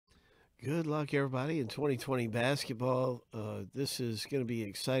Good luck, everybody, in 2020 basketball. This is going to be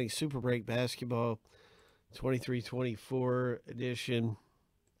exciting Super Break basketball, 23-24 edition.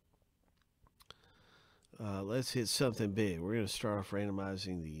 Let's hit something big. We're going to start off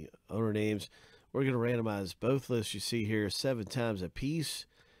randomizing the owner names. We're going to randomize both lists you see here 7 times a piece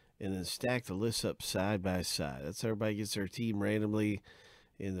and then stack the lists up side by side. That's how everybody gets their team randomly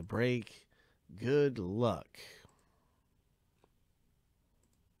in the break. Good luck.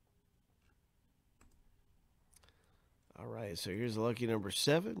 All right, so here's lucky number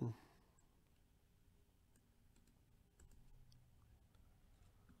 7.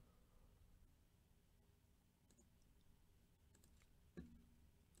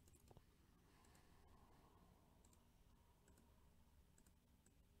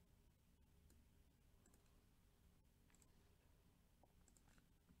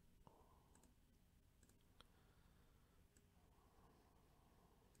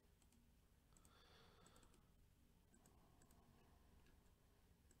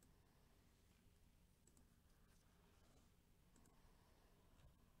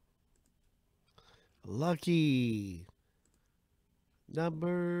 Lucky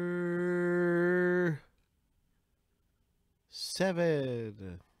number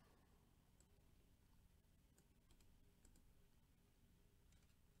 7.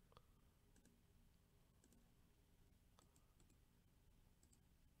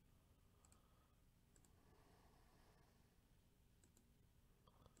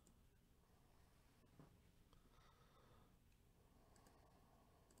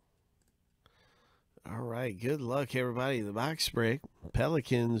 All right, good luck, everybody. The box break.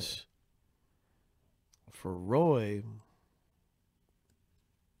 Pelicans for Roy.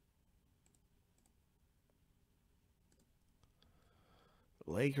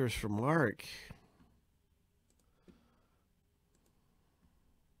 Lakers for Mark.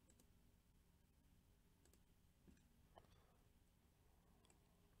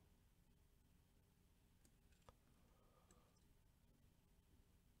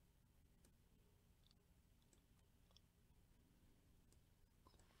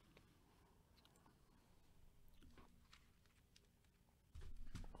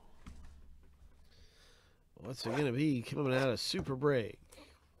 What's it going to be coming out of Super Break?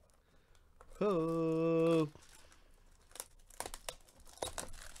 Oh.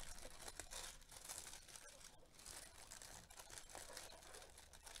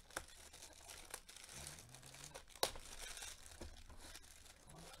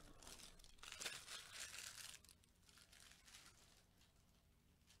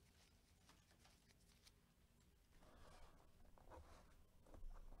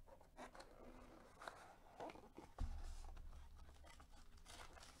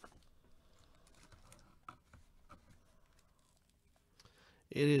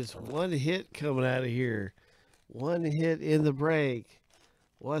 It is one hit coming out of here. One hit in the break.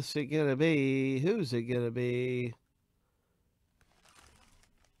 What's it going to be? Who's it going to be?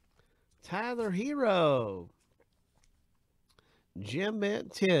 Tyler Hero. Gem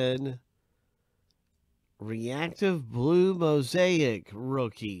Mint 10. Reactive Blue Mosaic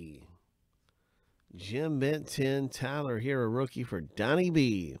rookie. Gem Mint 10. Tyler Hero rookie for Donnie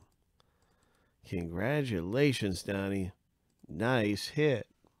B. Congratulations, Donnie. Nice hit.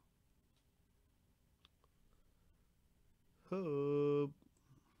 Hope.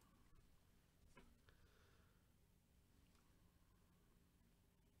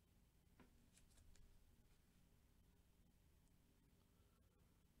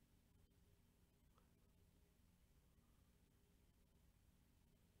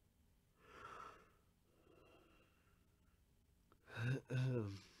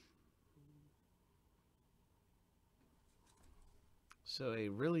 So a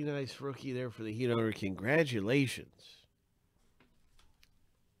really nice rookie there for the Heat owner. Congratulations.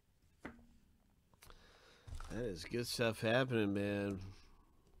 That is good stuff happening, man.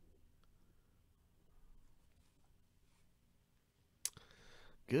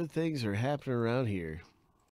 Good things are happening around here.